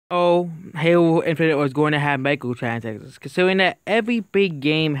Oh, Halo Infinite was going to have microtransactions, considering that every big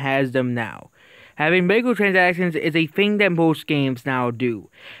game has them now. Having microtransactions is a thing that most games now do,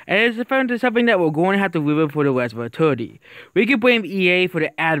 and it's something that we're going to have to live with for the rest of eternity. We can blame EA for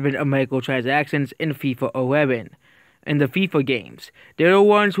the advent of microtransactions in FIFA 11 and the FIFA games. They're the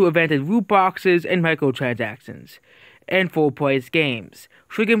ones who invented loot boxes and microtransactions and full-price games,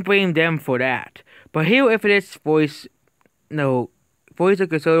 so we can blame them for that. But Halo Infinite's voice of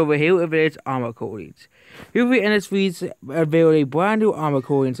concern over Halo Infinite's armor coatings. Halo Industries unveiled a brand new armor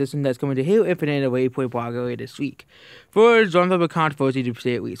coating system that's coming to Halo Infinite in a Waypoint blog earlier this week. First, on the controversy to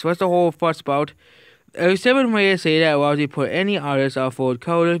say at least. What's the whole fuss about? A 7-way to say that allows you to put any artist or for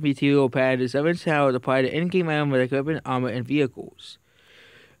color, material, pattern, 7 styles applied to in-game items like equipment, armor, and vehicles.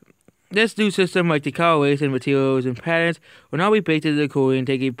 This new system, like the colorways and materials and patterns, will now be baked into the coating,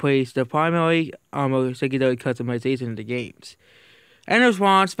 taking place the primary armor secondary customization of the games. And in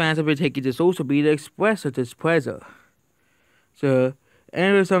response, fans have been taking to social media to express their displeasure. So,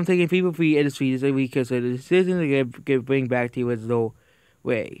 and with some taking people free industries this week because of the decision to bring back the original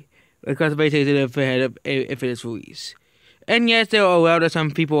way. Because of the if it is release. And yes, they are allowed that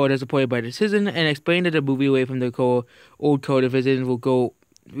some people are disappointed by the decision and explain that the movie away from the old code division will go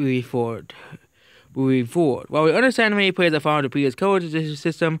moving forward. While we understand many players have found the previous code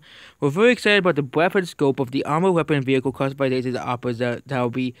system, we're very excited about the breadth and scope of the armor, weapon, and vehicle customizations offers that will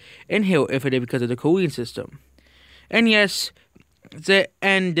be in Halo Infinite because of the coding system. And yes,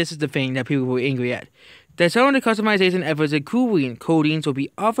 and this is the thing that people were angry at. That some of the customization efforts including codings will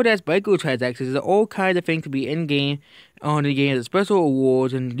be offered as microtransactions and all kinds of things to be in-game on the game as special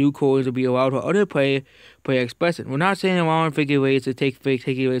awards and new codings will be allowed for other player expression. We're not saying around figure ways to take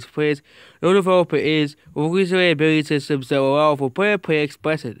ways for players. No developer is releasing ability systems that will allow for player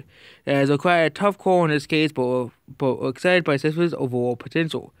expression. That has required a tough call in this case, but we're excited by systems' overall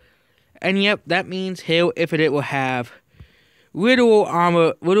potential. And yep, that means Halo Infinite will have literal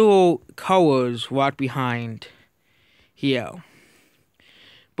armor, literal colors walked behind here.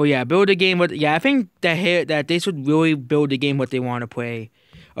 But yeah, build a game with, I think that they should really build a game what they want to play.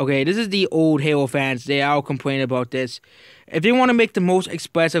 Okay, this is the old Halo fans. They all complain about this. If they want to make the most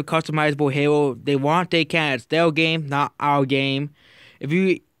expressive, customizable Halo they can. It's their game, not our game. If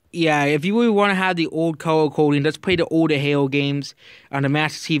you really want to have the old color coding, let's play the older Halo games on the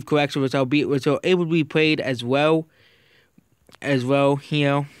Master Chief Collection, which are able to be played as well,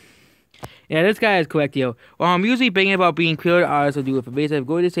 here. Yeah, this guy is correct here. Well, I'm usually thinking about being clear to artists to do it for base. I'm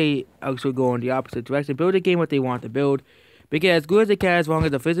going to say actually go in the opposite direction. Build a game what they want to build. Make it as good as they can as long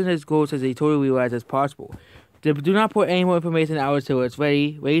as the vision is close as they totally realize as possible. Do not put any more information out until it's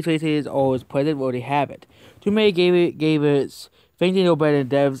ready. Ready tracing is always present where they have it. Too many gamers think they know better than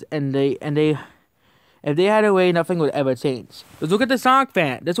devs, and if they had a way, nothing would ever change. Let's look at the Sonic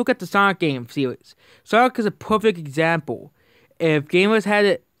Let's look at the Sonic game series. Sonic is a perfect example. If gamers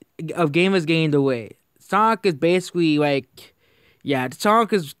gained the way. Sonic is basically like,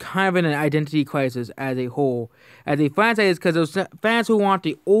 Sonic is kind of in an identity crisis as a whole, as a franchise, because there's fans who want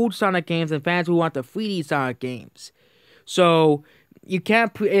the old Sonic games and fans who want the 3D Sonic games. So you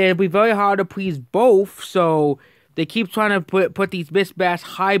can't. It'll be very hard to please both. So they keep trying to put these mismatched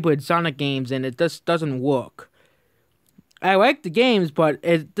hybrid Sonic games, and it just doesn't work. I like the games, but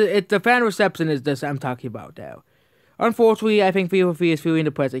the fan reception is this I'm talking about now. Unfortunately, I think FIFA 3 is feeling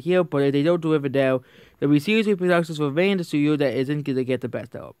the pressure here, but if they don't deliver now, there'll be serious repercussions for Vayne, the studio that isn't going to get the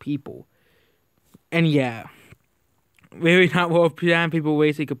best out of people. And yeah, really not worth people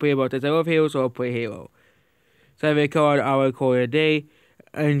wasting complain about this. I love Halo, so I'll play Halo. So I record our call a day,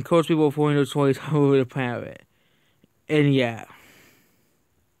 and coach people throwing those toys all over the planet. And yeah.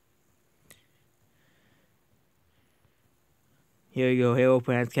 Here you go, Halo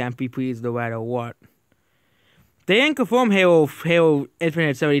fans can't be pleased no matter what. They didn't confirm Halo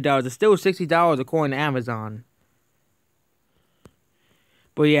Infinite $70. It's still $60 according to Amazon.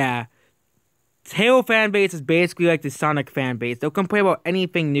 But yeah, Halo fan base is basically like the Sonic fan base. They'll complain about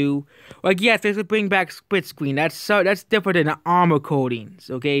anything new. Like, yes, they should bring back split screen. That's different than the armor coatings,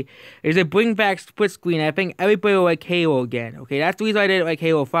 okay? If they bring back split screen, I think everybody will like Halo again, okay? That's the reason I didn't like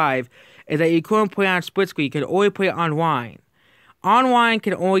Halo 5, is that you couldn't play on split screen. You could only play online. Online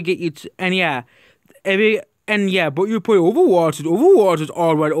can only get you but you play Overwatch, and Overwatch is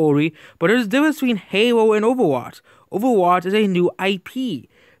alright only, but there's a difference between Halo and Overwatch. Overwatch is a new IP.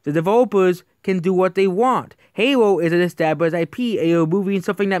 The developers can do what they want. Halo is an established IP, and you're moving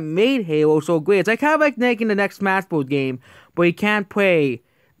something that made Halo so great. It's like kind of like making the next Smash Bros. Game, but you can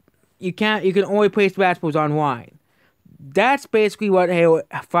only play Smash Bros. Online. That's basically what Halo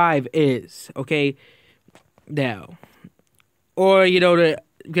 5 is, okay? Now. Or,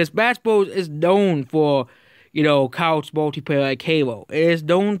 because Smash Bros is known for, couch multiplayer like Halo. It is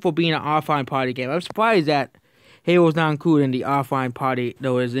known for being an offline party game. I'm surprised that Halo's not included in the offline party,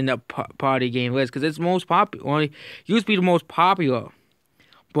 though it's in the party game list, because it's most popular. Only used to be the most popular,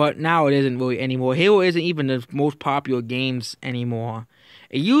 but now it isn't really anymore. Halo isn't even the most popular games anymore.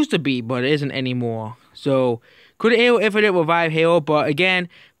 It used to be, but it isn't anymore. So, could Halo Infinite revive Halo? But again,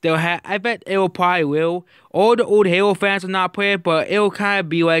 I bet it will probably will. All the old Halo fans will not play it, but it'll kind of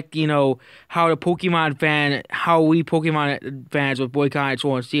be like, how we Pokemon fans with boycotting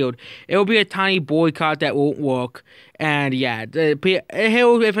Sword and Shield. It'll be a tiny boycott that won't work. And yeah,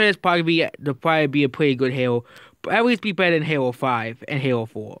 Halo Infinite is probably be a pretty good Halo. But at least be better than Halo 5 and Halo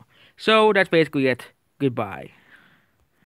 4. So that's basically it. Goodbye.